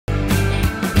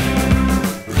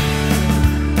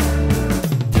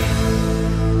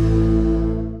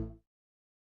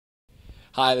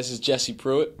Hi, this is Jesse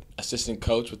Pruitt, assistant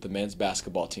coach with the men's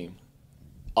basketball team.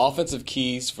 Offensive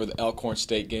keys for the Alcorn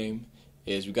State game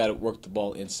is we got to work the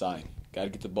ball inside. Got to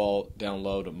get the ball down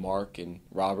low to Mark and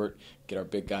Robert, get our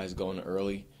big guys going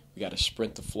early. We got to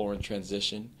sprint the floor in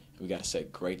transition, and we got to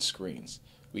set great screens.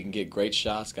 We can get great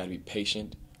shots, got to be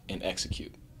patient and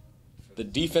execute. The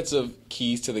defensive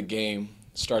keys to the game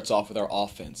starts off with our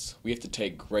offense. We have to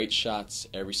take great shots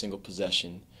every single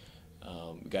possession.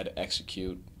 We got to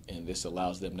execute, and this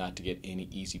allows them not to get any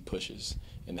easy pushes.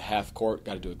 In the half court,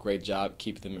 got to do a great job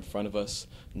keeping them in front of us.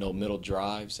 No middle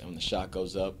drives, and when the shot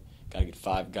goes up, got to get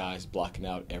 5 guys blocking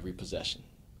out every possession.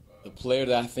 The player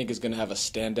that I think is going to have a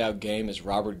standout game is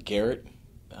Robert Garrett.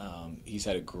 He's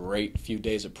had a great few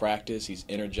days of practice. He's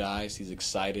energized, he's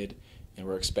excited, and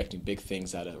we're expecting big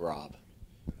things out of Rob.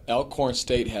 Alcorn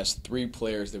State has 3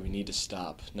 players that we need to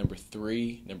stop, number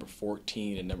 3, number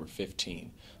 14, and number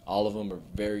 15. All of them are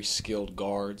very skilled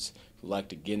guards who like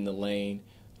to get in the lane,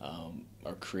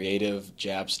 are creative,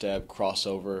 jab step,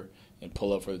 crossover, and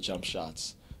pull up for the jump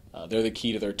shots. They're the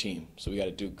key to their team, so we got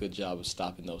to do a good job of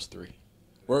stopping those 3.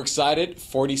 We're excited,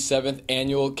 47th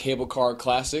Annual Cable Car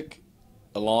Classic.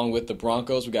 Along with the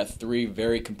Broncos, we got 3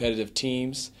 very competitive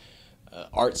teams.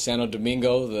 Art Santo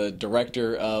Domingo, the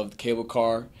director of the cable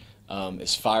car,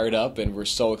 is fired up, and we're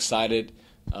so excited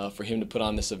for him to put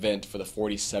on this event for the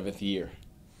 47th year.